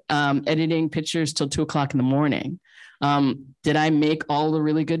bed, editing pictures till 2:00 in the morning. Did I make all the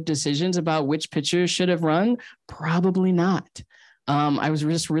really good decisions about which pictures should have run? Probably not. I was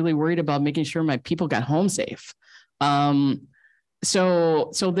just really worried about making sure my people got home safe.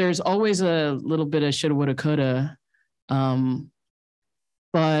 So there's always a little bit of shoulda, woulda, coulda.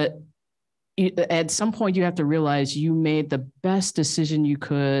 But at some point you have to realize you made the best decision you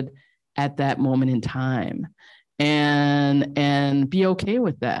could at that moment in time, and be okay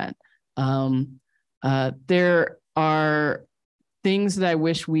with that. There are things that I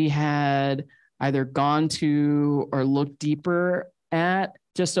wish we had either gone to or looked deeper at,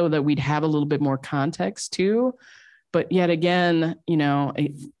 just so that we'd have a little bit more context too. But yet again,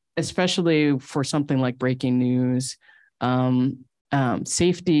 especially for something like breaking news,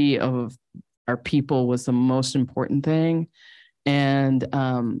 safety of our people was the most important thing, and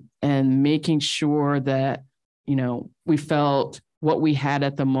making sure that we felt what we had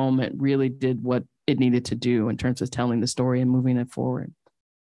at the moment really did what it needed to do in terms of telling the story and moving it forward.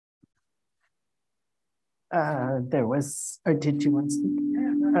 There was, or did you want to speak?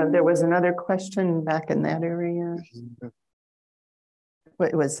 There was another question back in that area.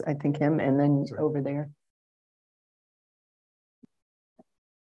 It was, I think, him, and then over there.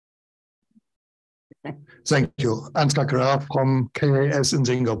 Thank you. Ansgar Graf from KAS in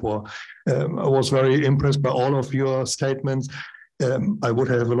Singapore. I was very impressed by all of your statements. I would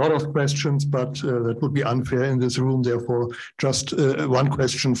have a lot of questions, but that would be unfair in this room. Therefore, just one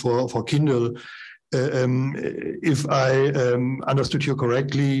question for Kyndell. If I understood you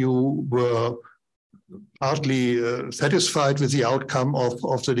correctly, you were partly satisfied with the outcome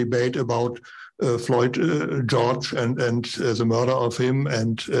of the debate about Floyd George and the murder of him,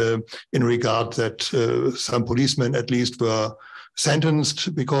 and in regard that some policemen at least were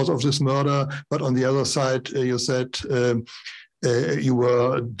sentenced because of this murder. But on the other side, you said you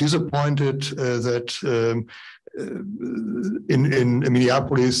were disappointed that in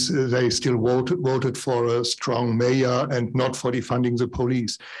Minneapolis they still voted for a strong mayor and not for defunding the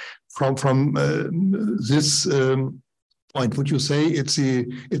police. From this point, would you say it's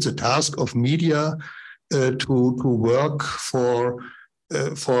a task of media to work for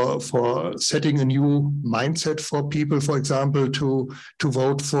setting a new mindset for people, for example, to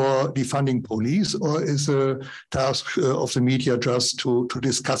vote for defunding police, or is a task of the media just to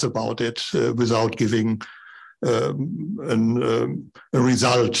discuss about it without giving a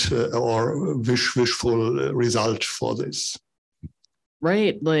result or wishful result for this?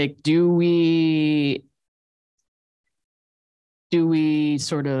 Right. Like, do we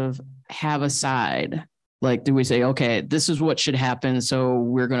sort of have a side? Like, do we say, okay, this is what should happen, so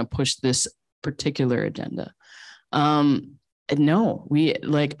we're going to push this particular agenda? No,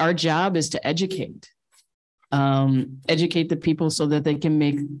 our job is to educate the people so that they can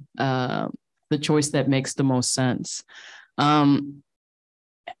make the choice that makes the most sense.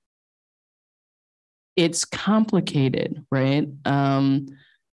 It's complicated, right?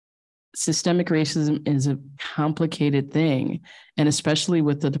 Systemic racism is a complicated thing, and especially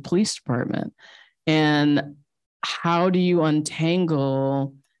with the police department. And how do you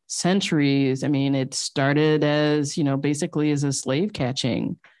untangle centuries? I mean, it started as, basically as a slave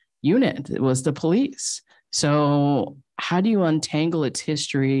catching unit. It was the police. So how do you untangle its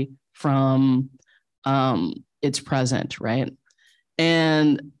history from its present, right?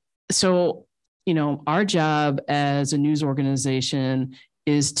 And so, our job as a news organization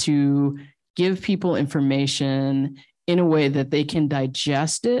is to give people information in a way that they can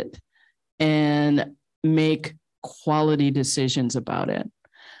digest it and make quality decisions about it.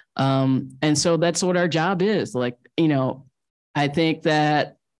 And so that's what our job is. I think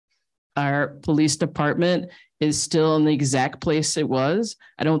that our police department is still in the exact place it was.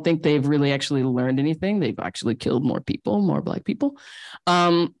 I don't think they've really actually learned anything. They've actually killed more people, more Black people.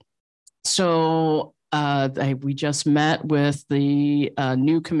 We just met with the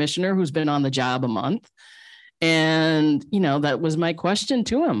new commissioner who's been on the job a month. And, that was my question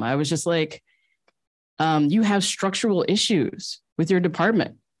to him. I was just like, you have structural issues with your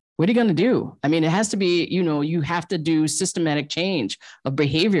department. What are you going to do? I mean, it has to be, you have to do systematic change of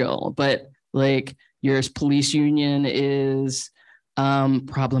behavioral, but your police union is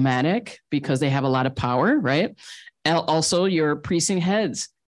problematic because they have a lot of power, right? And also your precinct heads.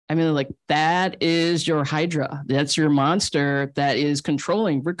 I mean, that is your Hydra. That's your monster that is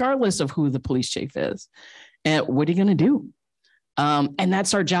controlling, regardless of who the police chief is. And what are you going to do? And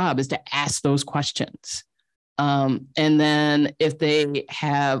that's our job, is to ask those questions. And then if they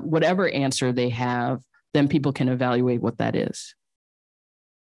have whatever answer they have, then people can evaluate what that is.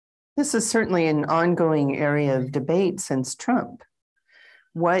 This is certainly an ongoing area of debate since Trump.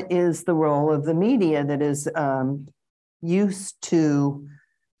 What is the role of the media that is used to,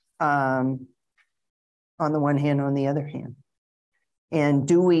 on the one hand, on the other hand? And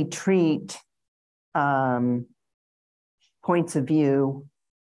do we treat points of view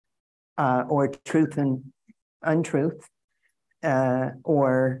or truth and untruth,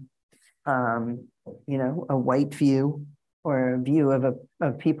 or a white view or a view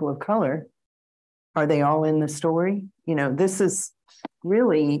of people of color? Are they all in the story? This is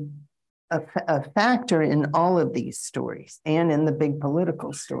really a factor in all of these stories and in the big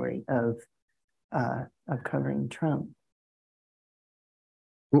political story of covering Trump.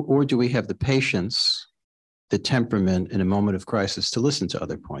 Or do we have the patience, the temperament in a moment of crisis to listen to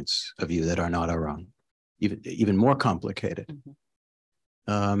other points of view that are not our own, even more complicated?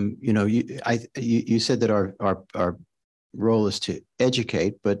 Mm-hmm. You said that our role is to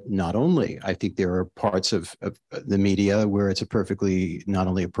educate, but not only. I think there are parts of the media where it's a perfectly not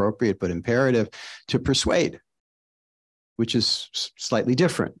only appropriate but imperative to persuade, which is slightly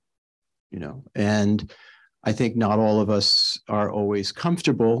different, and I think not all of us are always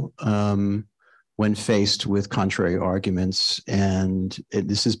comfortable when faced with contrary arguments. And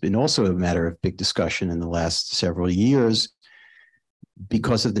this has been also a matter of big discussion in the last several years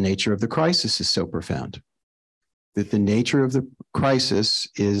because of the nature of the crisis is so profound. That the nature of the crisis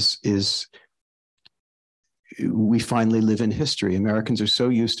is we finally live in history. Americans are so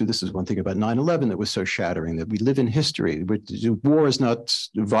used to, this is one thing about 9/11 that was so shattering, that we live in history. War is not,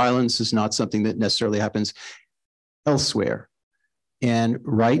 violence is not something that necessarily happens elsewhere. And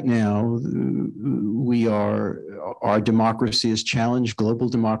right now, our democracy is challenged, global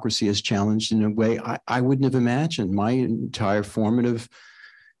democracy is challenged in a way I wouldn't have imagined. My entire formative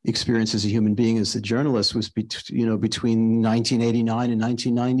experience as a human being, as a journalist, was between 1989 and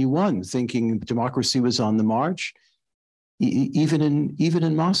 1991, thinking democracy was on the march, even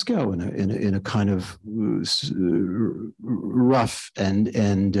in Moscow, in a kind of rough and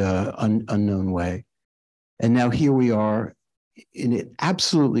unknown way. And now here we are in an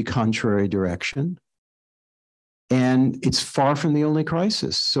absolutely contrary direction, and it's far from the only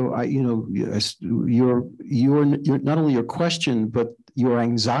crisis. So your not only your question, but your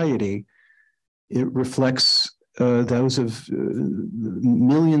anxiety, it reflects those of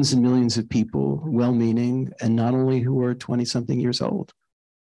millions and millions of people, well-meaning, and not only who are 20-something years old.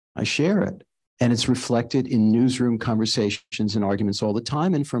 I share it, and it's reflected in newsroom conversations and arguments all the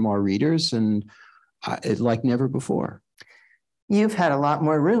time, and from our readers, and like never before. You've had a lot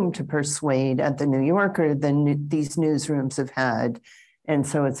more room to persuade at the New Yorker than these newsrooms have had. And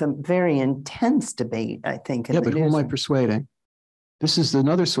so it's a very intense debate, I think. Yeah, but who am I persuading? This is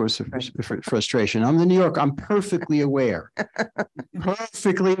another source of frustration. I'm the New Yorker. I'm perfectly aware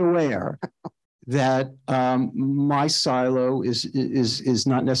that my silo is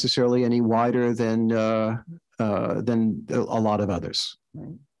not necessarily any wider than a lot of others.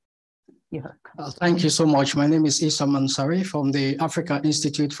 Right. Yeah. Thank you so much. My name is Issa Mansari from the Africa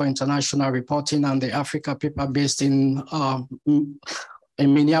Institute for International Reporting and the Africa paper based in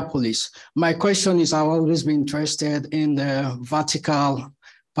Minneapolis. My question is, I've always been interested in the vertical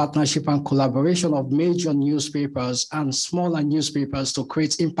partnership and collaboration of major newspapers and smaller newspapers to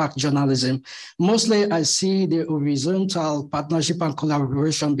create impact journalism. Mostly, I see the horizontal partnership and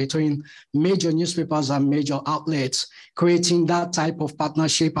collaboration between major newspapers and major outlets, creating that type of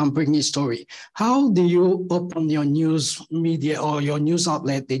partnership and bringing story. How do you open your news media or your news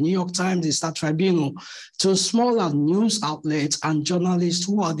outlet, the New York Times, the Star Tribune, to smaller news outlets and journalists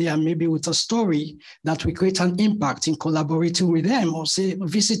who are there maybe with a story that will create an impact in collaborating with them, or say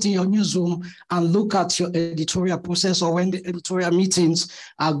visiting your newsroom and look at your editorial process or when the editorial meetings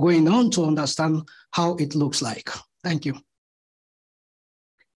are going on to understand how it looks like? Thank you.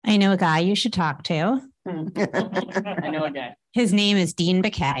 I know a guy you should talk to. I know a guy. His name is Dean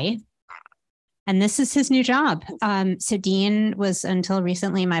Baquet, and this is his new job. So Dean was, until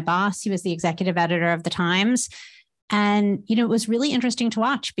recently, my boss. He was the executive editor of the Times. And, it was really interesting to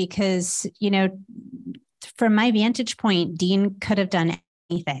watch because, from my vantage point, Dean could have done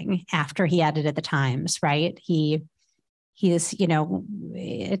anything after he edited the Times, right? He is,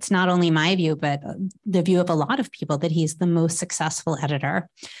 it's not only my view, but the view of a lot of people that he's the most successful editor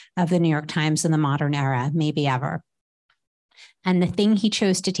of the New York Times in the modern era, maybe ever. And the thing he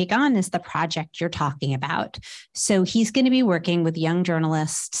chose to take on is the project you're talking about. So he's going to be working with young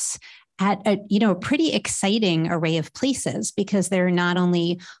journalists at a pretty exciting array of places, because there are not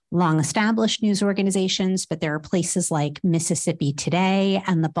only long-established news organizations, but there are places like Mississippi Today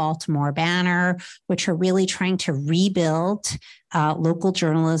and the Baltimore Banner, which are really trying to rebuild local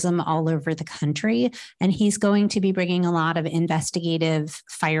journalism all over the country. And he's going to be bringing a lot of investigative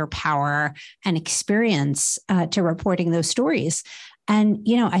firepower and experience to reporting those stories. And,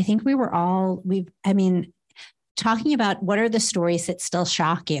 I think talking about what are the stories that still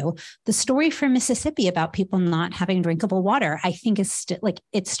shock you. The story from Mississippi about people not having drinkable water, I think is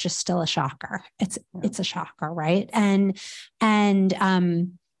it's just still a shocker. It's a shocker, right? And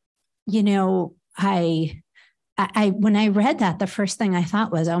I when I read that, the first thing I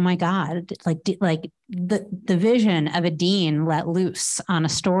thought was, oh my God, the vision of a dean let loose on a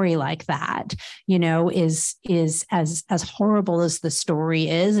story like that, is as horrible as the story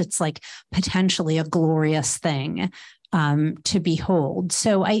is. It's like potentially a glorious thing to behold.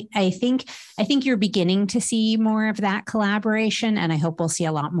 So I think you're beginning to see more of that collaboration, and I hope we'll see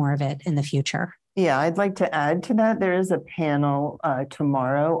a lot more of it in the future. Yeah, I'd like to add to that. There is a panel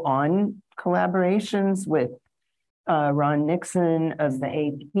tomorrow on collaborations with Ron Nixon of the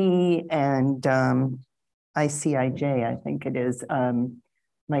AP and ICIJ, I think it is,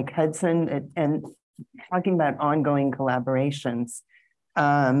 Mike Hudson, and talking about ongoing collaborations.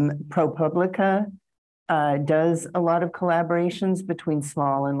 ProPublica does a lot of collaborations between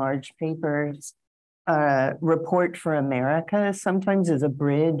small and large papers. Report for America sometimes is a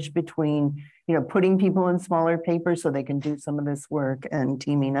bridge between, putting people in smaller papers so they can do some of this work and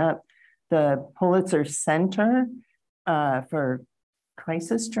teaming up. The Pulitzer Center for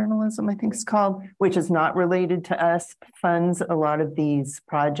Crisis Journalism, I think it's called, which is not related to us, funds a lot of these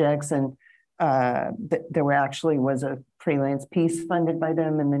projects. And there was a freelance piece funded by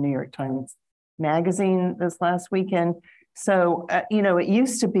them in the New York Times Magazine this last weekend. So, it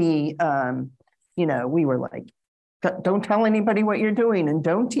used to be, we were like, don't tell anybody what you're doing and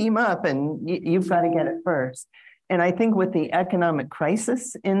don't team up, and you've got to get it first. And I think with the economic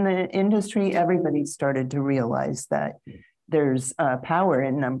crisis in the industry, everybody started to realize that there's power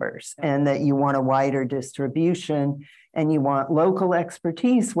in numbers, and that you want a wider distribution, and you want local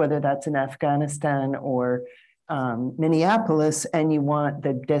expertise, whether that's in Afghanistan or Minneapolis, and you want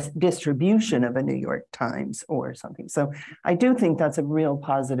the distribution of a New York Times or something. So I do think that's a real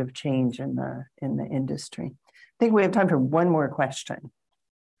positive change in the industry. I think we have time for one more question.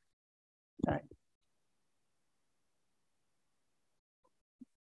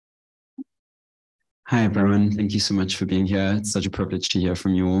 Hi, everyone. Thank you so much for being here. It's such a privilege to hear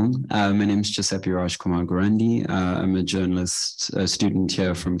from you all. My name is Giuseppe Rajkumar-Gurandi. I'm a journalist, a student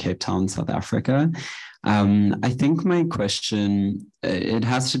here from Cape Town, South Africa. I think my question, it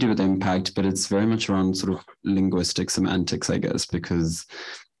has to do with impact, but it's very much around sort of linguistic semantics, I guess, because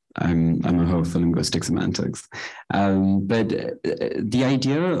I'm a hoe for linguistic semantics. But the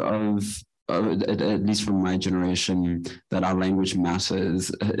idea of at least from my generation, that our language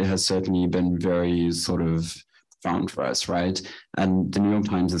matters, it has certainly been very sort of found for us, right? And the New York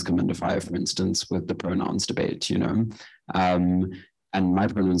Times has come under fire, for instance, with the pronouns debate, and my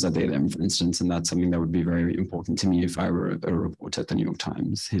pronouns are they, them, for instance, and that's something that would be very important to me if I were a reporter at the New York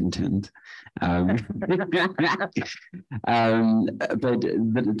Times, hint, hint. But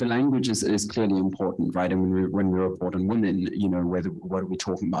the language is clearly important, right? And when we report on women, what are we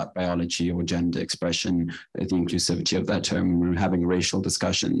talking about, biology or gender expression, the inclusivity of that term, when we're having racial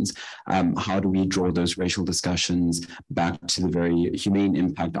discussions, how do we draw those racial discussions back to the very humane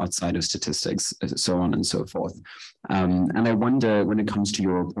impact outside of statistics, so on and so forth. And I wonder, when it comes to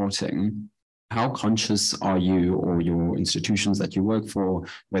your reporting, how conscious are you or your institutions that you work for,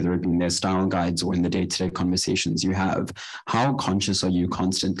 whether it be in their style guides or in the day-to-day conversations you have, how conscious are you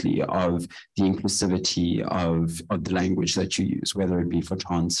constantly of the inclusivity of the language that you use, whether it be for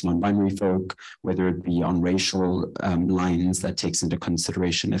trans, non-binary folk, whether it be on racial lines that takes into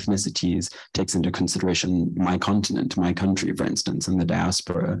consideration ethnicities, takes into consideration my continent, my country, for instance, and the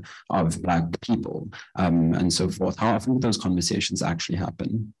diaspora of Black people, and so forth. How often do those conversations actually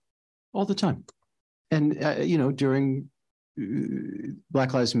happen? All the time. And, during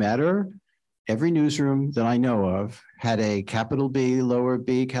Black Lives Matter, every newsroom that I know of had a capital B, lower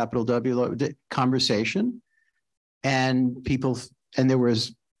B, capital W, lower D conversation. And there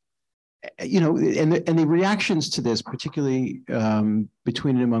was, and the reactions to this, particularly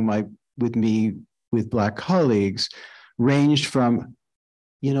between and among with Black colleagues, ranged from,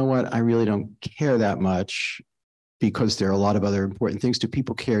 you know what, I really don't care that much, because there are a lot of other important things. Do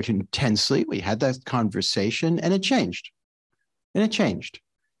people care intensely? We had that conversation, and it changed.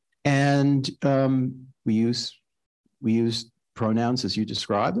 And we use pronouns as you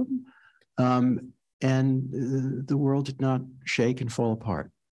describe them. And the world did not shake and fall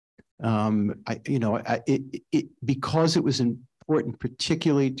apart. Because it was important,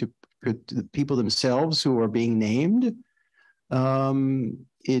 particularly to the people themselves who are being named,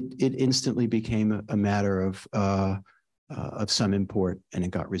 it instantly became a matter of some import, and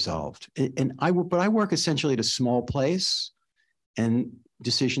it got resolved. But I work essentially at a small place, and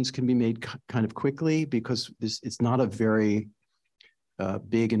decisions can be made kind of quickly because it's not a very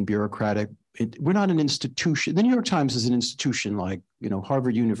big and bureaucratic. We're not an institution. The New York Times is an institution like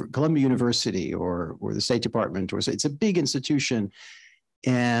Harvard, Columbia University, or the State Department, or it's a big institution.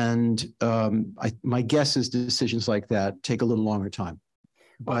 And my guess is decisions like that take a little longer time.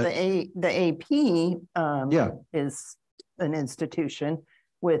 But the AP is an institution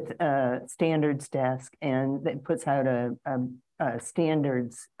with a standards desk, and it puts out a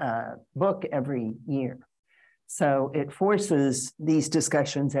standards book every year. So it forces these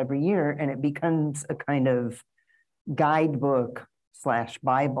discussions every year, and it becomes a kind of guidebook /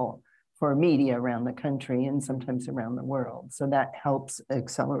 Bible for media around the country and sometimes around the world. So that helps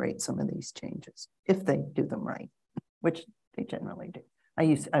accelerate some of these changes if they do them right, which they generally do.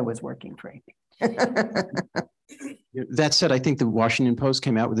 I was working for AP. That said, I think the Washington Post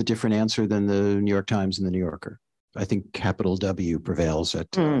came out with a different answer than the New York Times and the New Yorker. I think capital W prevails at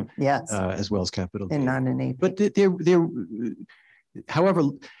yes, as well as capital D. And not an AP. But however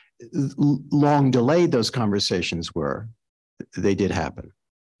long delayed those conversations were, they did happen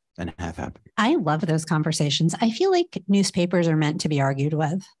and have happened. I love those conversations. I feel like newspapers are meant to be argued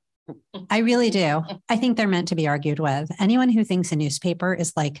with. I really do. I think they're meant to be argued with. Anyone who thinks a newspaper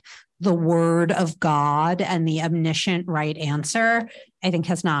is like the word of God and the omniscient right answer, I think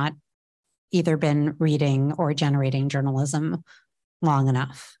has not either been reading or generating journalism long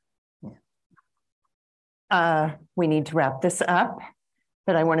enough. We need to wrap this up,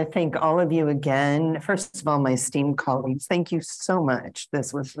 but I want to thank all of you again. First of all, my esteemed colleagues, thank you so much.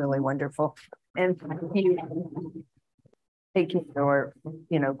 This was really wonderful. And thank you taking your,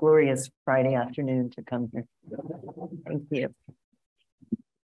 glorious Friday afternoon to come here. Thank you.